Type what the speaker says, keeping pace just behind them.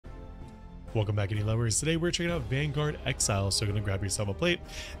Welcome back, any lovers. Today we're checking out Vanguard Exiles, so gonna grab yourself a plate.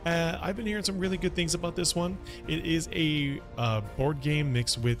 I've been hearing some really good things about this one. It is a board game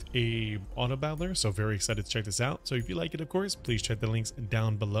mixed with a Autobattler, so very excited to check this out. So if you like it, of course, please check the links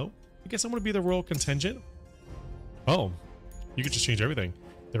down below. I guess I'm gonna be the royal contingent. Oh, you could just change everything.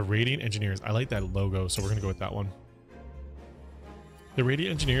 The Radiant Engineers. I like that logo, so we're gonna go with that one. The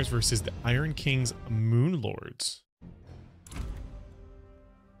Radiant Engineers versus the Iron King's Moon Lords.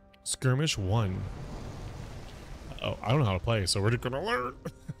 Skirmish 1. Oh, I don't know how to play, so we're just gonna learn.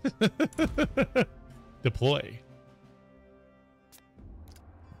 Deploy.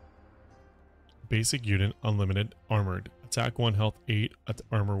 Basic unit, unlimited, armored. Attack 1, health 8,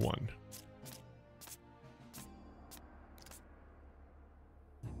 armor 1.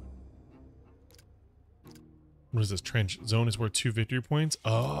 What is this? Trench. Zone is worth 2 victory points.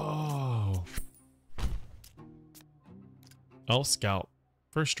 Oh. Elf Scout.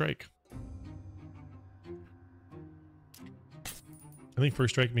 First strike. I think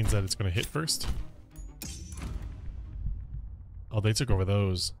first strike means that it's going to hit first. Oh, they took over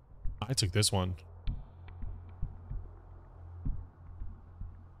those. I took this one.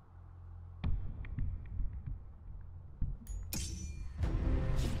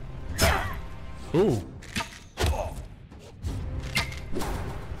 Ooh.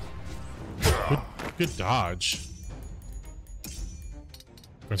 Good dodge.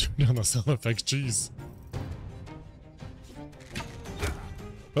 Turn down the sound effects, jeez.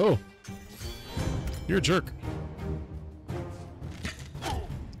 Oh, you're a jerk.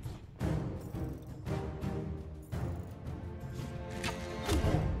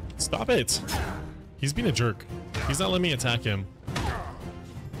 Stop it. He's being a jerk. He's not letting me attack him.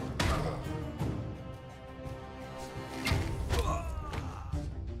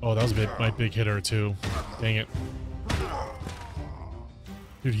 Oh, that was my big hitter too. Dang it.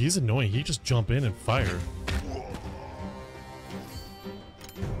 Dude, he's annoying. He just jump in and fire.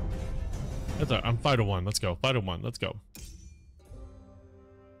 That's I'm 5-1. Let's go. 5-1. Let's go.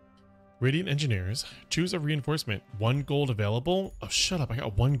 Radiant Engineers. Choose a reinforcement. 1 gold available. Oh, shut up. I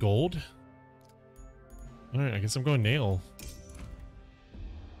got 1 gold. Alright, I guess I'm going nail.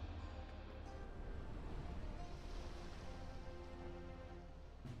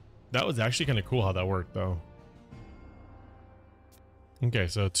 That was actually kind of cool how that worked, though. Okay,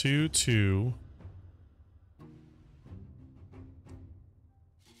 so 2-2.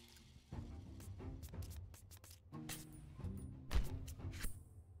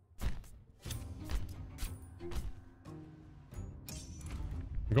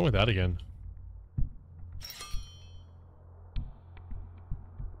 I'm going with that again.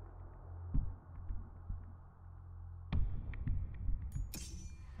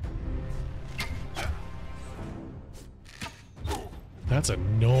 That's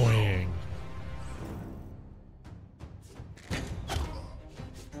annoying.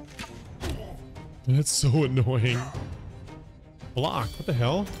 That's so annoying. Block, what the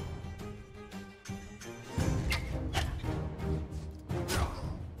hell?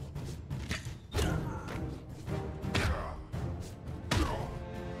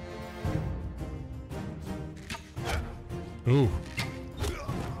 Ooh.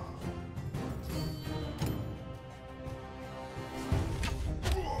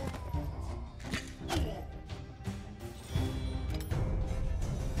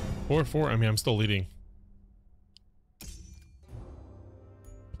 Four. I mean, I'm still leading.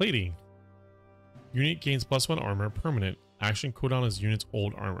 Plating. Unit gains +1 armor, permanent. Action cooldown is unit's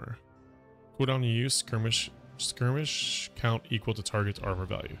old armor. Cooldown you use, skirmish count equal to target's armor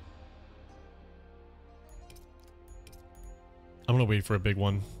value. I'm gonna wait for a big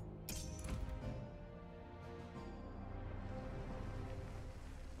one.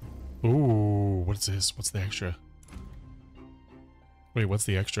 Ooh, what's this? What's the extra? Wait, what's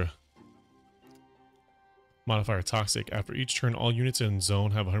the extra? Modifier toxic. After each turn, all units in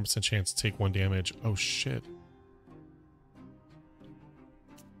zone have a 100% chance to take 1 damage. Oh shit.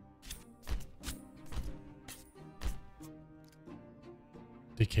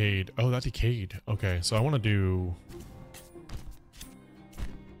 Decayed. Oh, that decayed. Okay, so I want to do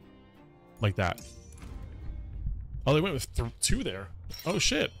like that. Oh, they went with 2 there. Oh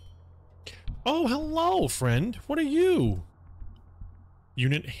shit. Oh, hello, friend. What are you?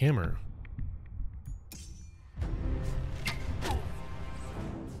 Unit hammer.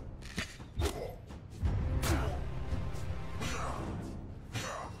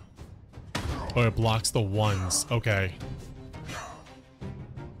 Oh, it blocks the 1s. Okay.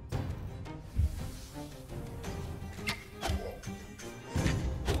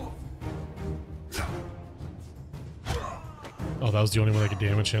 Oh, that was the only one that could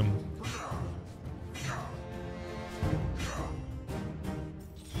damage him.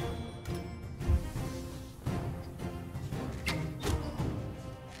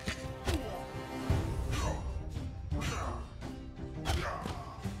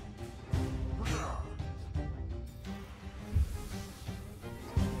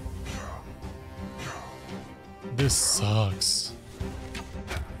 this sucks.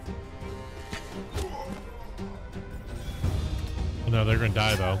 No, they're gonna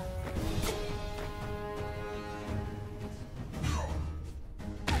die though.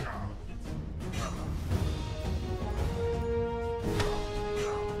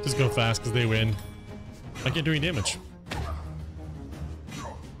 Just go fast because they win. I can't do any damage.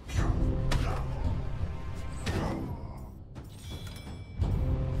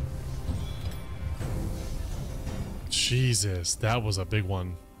 Jesus, that was a big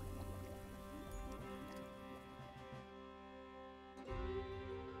one.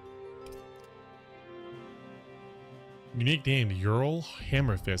 Unique name, Ural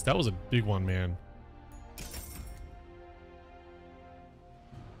Hammerfist. That was a big one, man.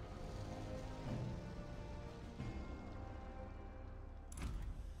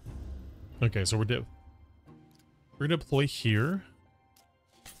 Okay, so we're gonna deploy here.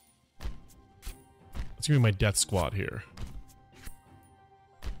 Let's give me my death squad here.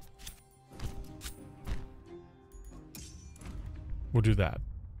 We'll do that.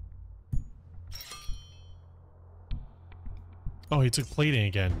 Oh, he took plating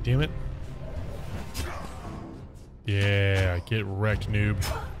again. Damn it. Yeah, get wrecked, noob.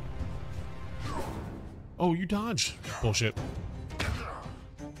 Oh, you dodge. Bullshit.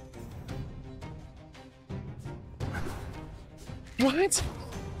 What?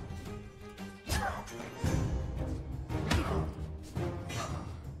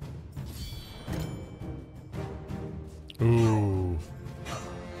 Ooh.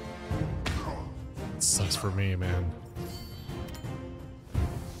 It sucks for me, man.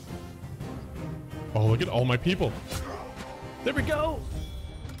 Oh, look at all my people. There we go.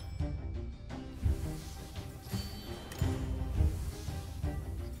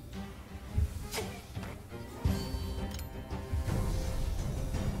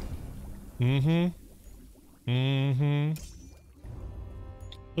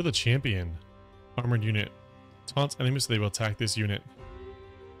 Look at the champion. Armored unit. Taunts enemies so they will attack this unit.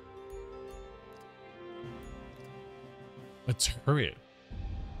 A turret.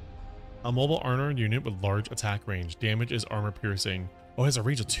 A mobile armored unit with large attack range. Damage is armor piercing. Oh, it has a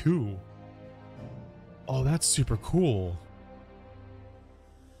range of 2. Oh, that's super cool.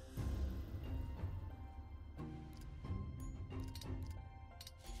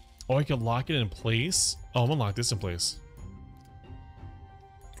 Oh, I can lock it in place? Oh, I'm gonna lock this in place.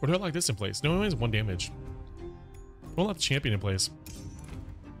 Or do I lock this in place? No, it only has 1 damage. We'll lock the champion in place.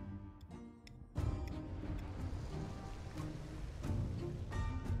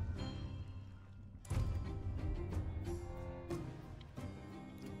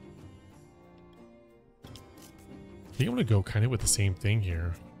 I think I'm gonna go kind of with the same thing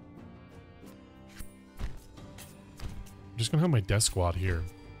here. I'm just gonna have my death squad here.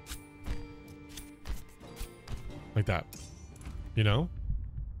 Like that. You know?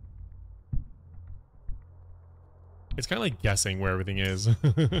 It's kind of like guessing where everything is.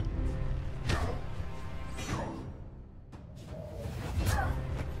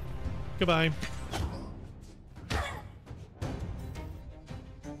 Goodbye.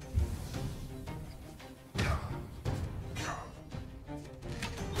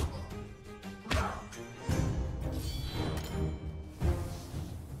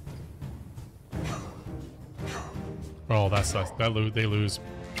 Oh, that sucks. They lose.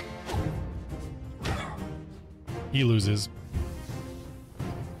 He loses.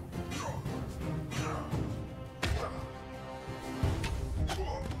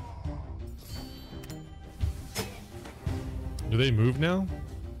 Do they move now?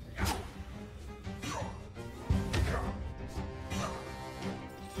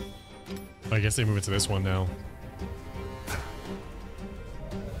 I guess they move into this one now.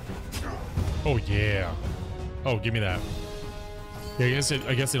 Oh yeah. Oh, give me that. Yeah,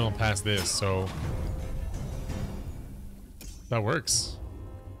 I guess they don't pass this, so that works.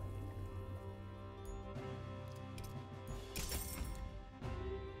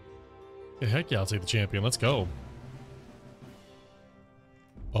 Yeah, heck yeah, I'll take the champion. Let's go.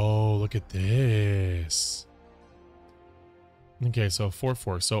 Oh, look at this. Okay, so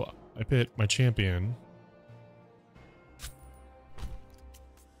 4-4. So I pit my champion.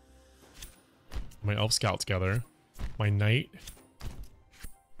 My elf scout together. My knight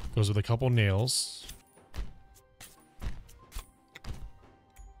goes with a couple nails.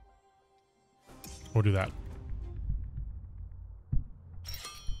 We'll do that.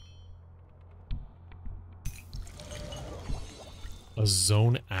 A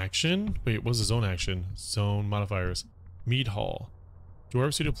zone action? Wait, what's a zone action? Zone modifiers. Mead Hall.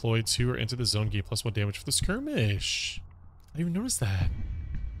 Dwarves who deploy to or enter the zone gain +1 damage for the skirmish. I didn't even noticed that.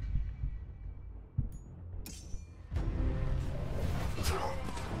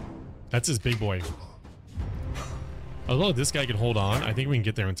 That's his big boy. Although this guy can hold on, I think we can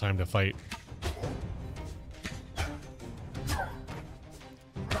get there in time to fight.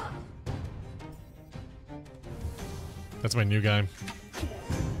 That's my new guy.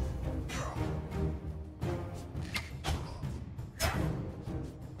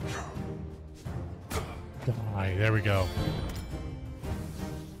 Die. There we go.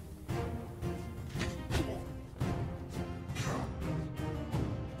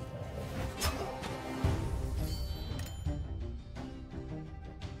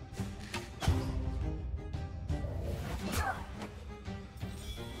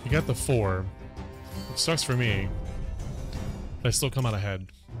 You got the 4, which sucks for me, but I still come out ahead.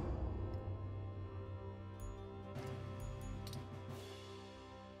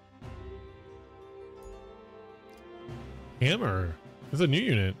 Hammer. It's a new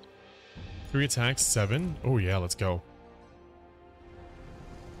unit. 3 attacks, 7. Oh yeah, let's go.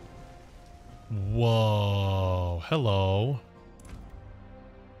 Whoa. Hello.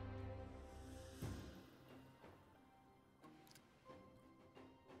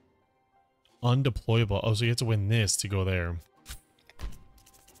 Undeployable. Oh, so you have to win this to go there.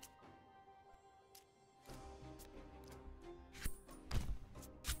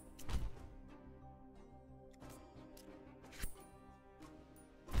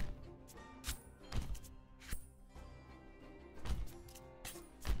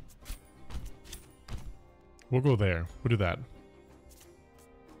 We'll go there. We'll do that.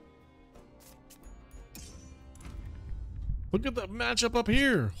 Look at the matchup up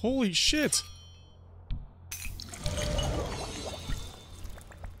here. Holy shit.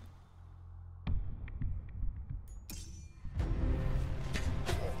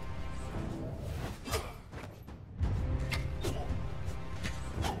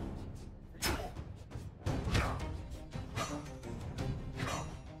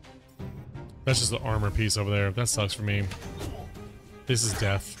 That's just the armor piece over there. That sucks for me. This is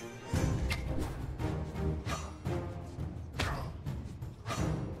death.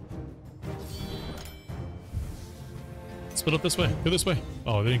 Split up this way. Go this way.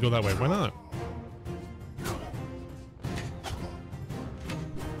 Oh, they didn't go that way. Why not?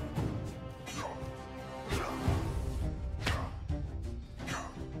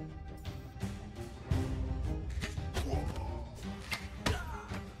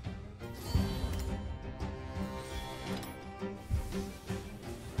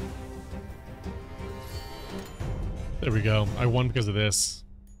 There we go. I won because of this.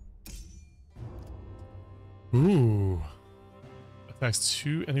 Ooh. Attacks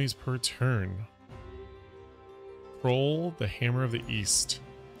 2 enemies per turn. Roll the Hammer of the East.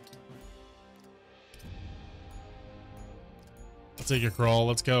 I'll take your crawl.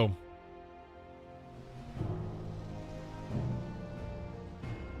 Let's go.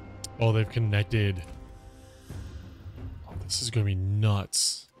 Oh, they've connected. Oh, this is going to be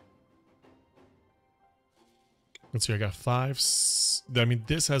nuts. Let's see, I got 5. I mean,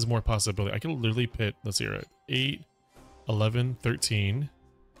 this has more possibility. I can literally pit, let's see, right, 8, 11, 13,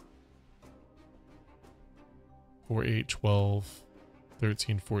 4, 8, 12,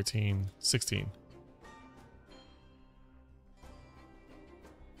 13, 14, 16.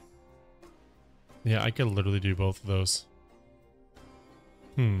 Yeah, I could literally do both of those.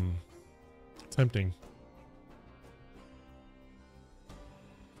 Tempting.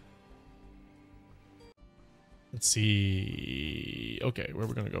 Let's see. Okay, where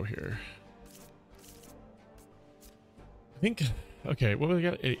we're gonna go here? I think. Okay, what do we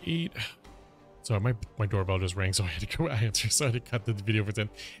got? 8. Sorry, my doorbell just rang, so I had to go answer. So I had to cut the video for 10.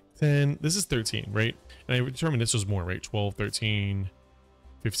 10. This is 13, right? And I determined this was more, right? 12, 13,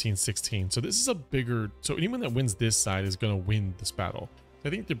 15, 16. So this is a bigger. So anyone that wins this side is gonna win this battle. I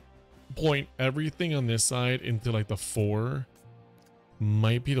think to point everything on this side into like the 4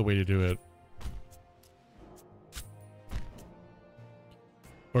 might be the way to do it.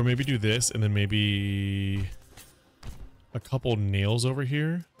 Or maybe do this and then maybe a couple nails over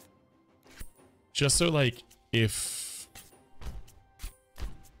here. Just so like if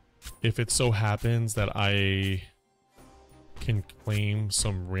it so happens that I can claim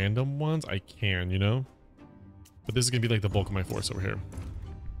some random ones, I can, you know? But this is gonna be like the bulk of my force over here.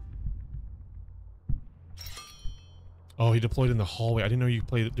 Oh, he deployed in the hallway. I didn't know you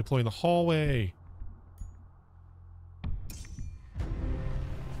deploy in the hallway.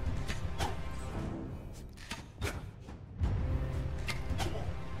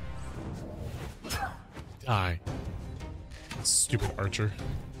 Die. Stupid archer.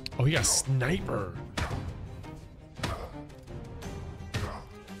 Oh, he got a sniper.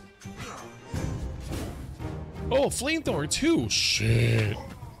 Oh, flamethrower too. Shit.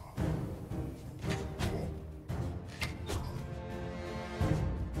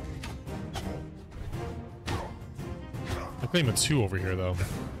 claim a 2 over here, though.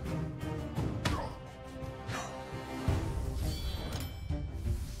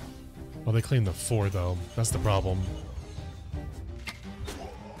 Oh, they claim the 4, though. That's the problem.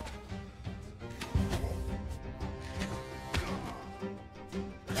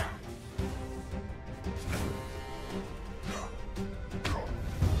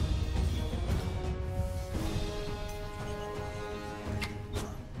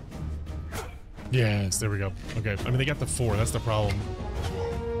 Yes, there we go. Okay, I mean, they got the 4. That's the problem.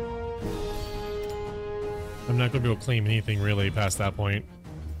 I'm not going to be able to claim anything really past that point.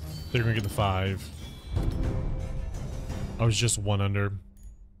 They're going to get the 5. I was just 1 under.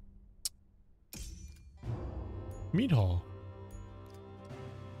 Meat Hall.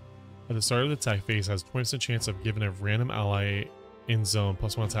 At the start of the attack phase, has 20% chance of giving a random ally in zone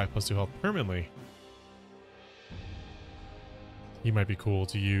 +1 attack +2 health permanently. He might be cool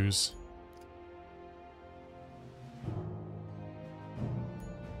to use.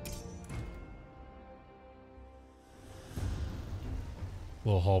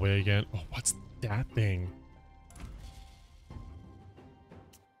 Little hallway again. Oh, what's that thing?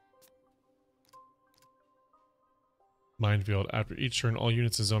 Minefield. After each turn, all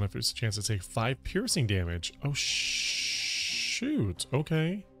units in zone have a chance to take 5 piercing damage. Oh, shoot.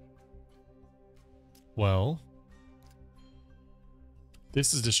 Okay. Well.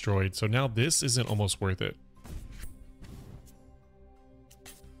 This is destroyed, so now this isn't almost worth it.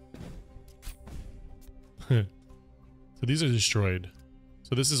 So these are destroyed.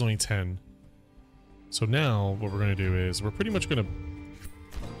 So this is only 10. So now what we're going to do is we're pretty much going to...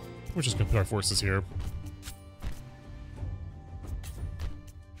 We're just going to put our forces here.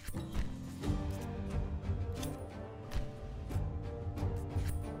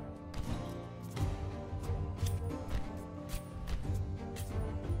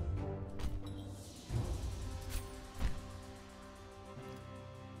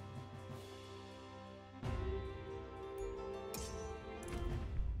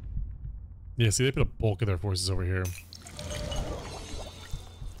 Yeah, see, they put a bulk of their forces over here.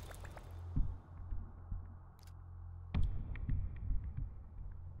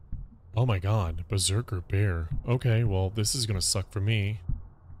 Oh my god, Berserker Bear. Okay, well, this is gonna suck for me.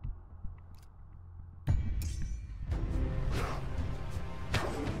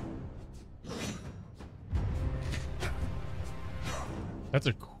 That's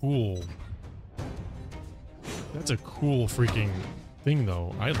a cool... That's a cool freaking thing,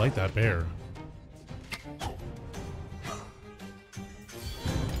 though. I like that bear.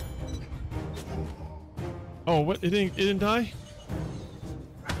 Oh, what? It didn't die?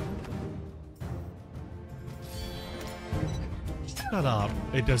 Shut up.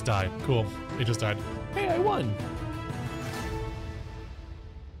 It just died. Cool. It just died. Hey, I won!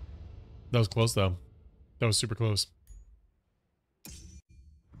 That was close, though. That was super close.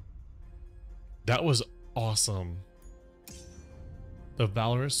 That was awesome. The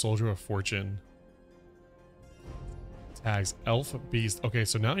Valorous Soldier of Fortune. Tags Elf Beast. Okay,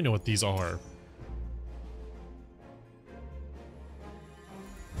 so now I know what these are.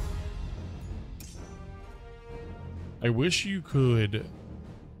 I wish you could...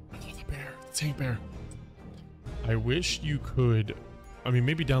 Oh, the bear. The tank bear. I wish you could... I mean,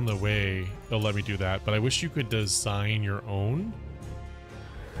 maybe down the way they'll let me do that, but I wish you could design your own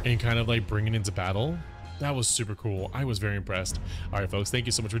and kind of like bring it into battle. That was super cool. I was very impressed. All right, folks, thank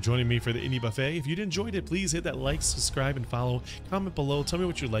you so much for joining me for the Indie Buffet. If you enjoyed it, please hit that like, subscribe, and follow. Comment below. Tell me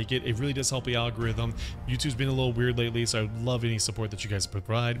what you like it. It really does help the algorithm. YouTube's been a little weird lately, so I would love any support that you guys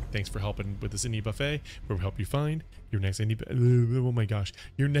provide. Thanks for helping with this Indie Buffet, where we help you find your next indie... Oh my gosh.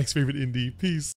 Your next favorite indie. Peace.